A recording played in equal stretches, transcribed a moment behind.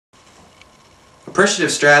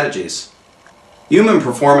Appreciative strategies. Human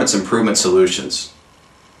performance improvement solutions.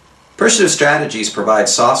 Appreciative strategies provide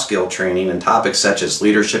soft skill training in topics such as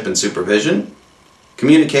leadership and supervision,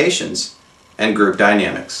 communications, and group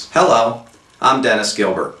dynamics. Hello, I'm Dennis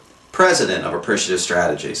Gilbert, President of Appreciative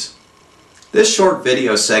Strategies. This short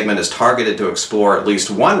video segment is targeted to explore at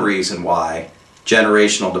least one reason why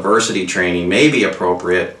generational diversity training may be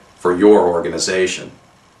appropriate for your organization.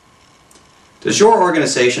 Does your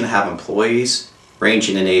organization have employees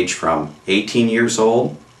ranging in age from 18 years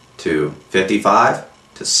old to 55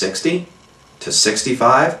 to 60 to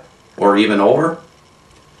 65 or even older?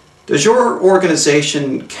 Does your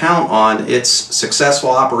organization count on its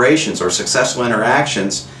successful operations or successful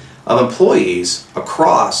interactions of employees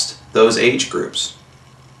across those age groups?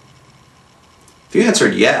 If you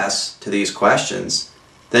answered yes to these questions,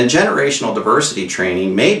 then generational diversity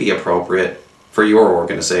training may be appropriate for your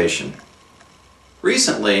organization.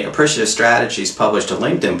 Recently, Appreciative Strategies published a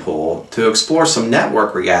LinkedIn poll to explore some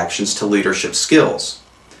network reactions to leadership skills.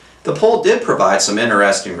 The poll did provide some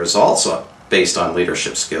interesting results based on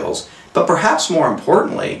leadership skills, but perhaps more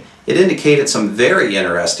importantly, it indicated some very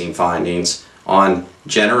interesting findings on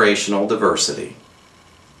generational diversity.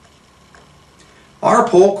 Our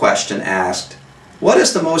poll question asked, what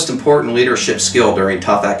is the most important leadership skill during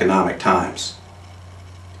tough economic times?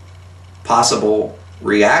 Possible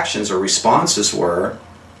reactions or responses were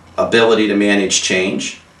ability to manage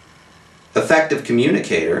change, effective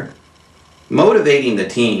communicator, motivating the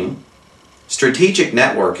team, strategic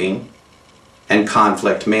networking, and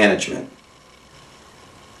conflict management.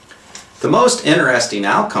 The most interesting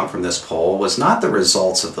outcome from this poll was not the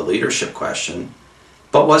results of the leadership question,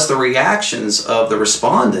 but was the reactions of the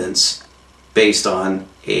respondents based on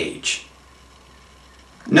age.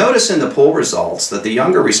 Notice in the poll results that the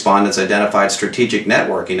younger respondents identified strategic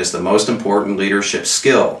networking as the most important leadership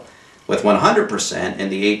skill, with 100% in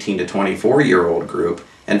the 18 to 24-year-old group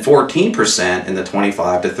and 14% in the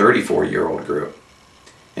 25 to 34-year-old group.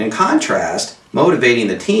 In contrast, motivating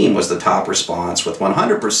the team was the top response, with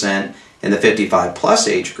 100% in the 55-plus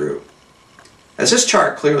age group. As this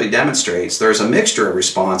chart clearly demonstrates, there is a mixture of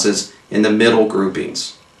responses in the middle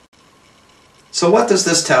groupings. So what does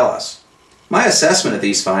this tell us? My assessment of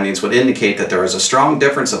these findings would indicate that there is a strong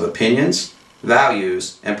difference of opinions,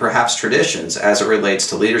 values, and perhaps traditions as it relates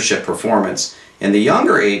to leadership performance in the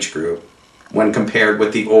younger age group when compared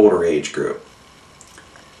with the older age group.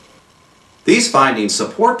 These findings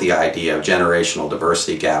support the idea of generational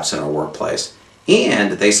diversity gaps in our workplace,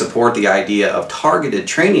 and they support the idea of targeted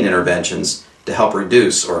training interventions to help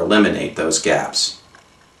reduce or eliminate those gaps.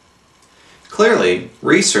 Clearly,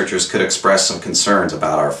 researchers could express some concerns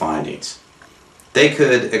about our findings. They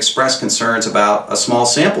could express concerns about a small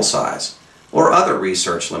sample size or other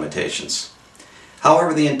research limitations.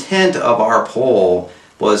 However, the intent of our poll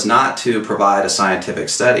was not to provide a scientific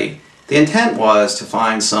study. The intent was to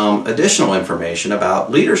find some additional information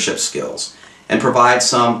about leadership skills and provide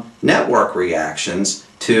some network reactions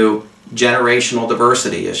to generational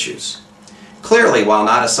diversity issues. Clearly, while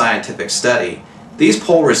not a scientific study, these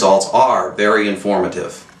poll results are very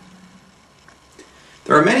informative.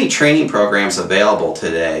 There are many training programs available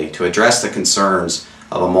today to address the concerns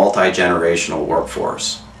of a multi-generational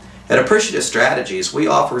workforce. At Appreciative Strategies, we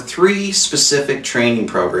offer 3 specific training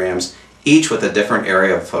programs, each with a different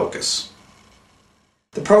area of focus.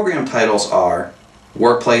 The program titles are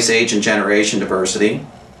Workplace Age and Generation Diversity,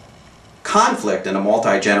 Conflict in a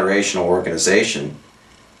Multi-Generational Organization,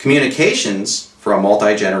 Communications for a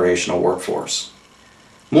Multi-Generational Workforce.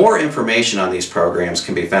 More information on these programs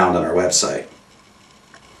can be found on our website.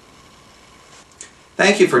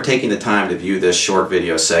 Thank you for taking the time to view this short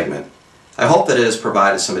video segment. I hope that it has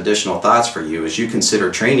provided some additional thoughts for you as you consider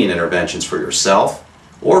training interventions for yourself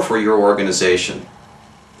or for your organization.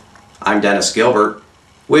 I'm Dennis Gilbert,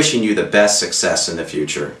 wishing you the best success in the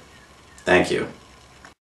future. Thank you.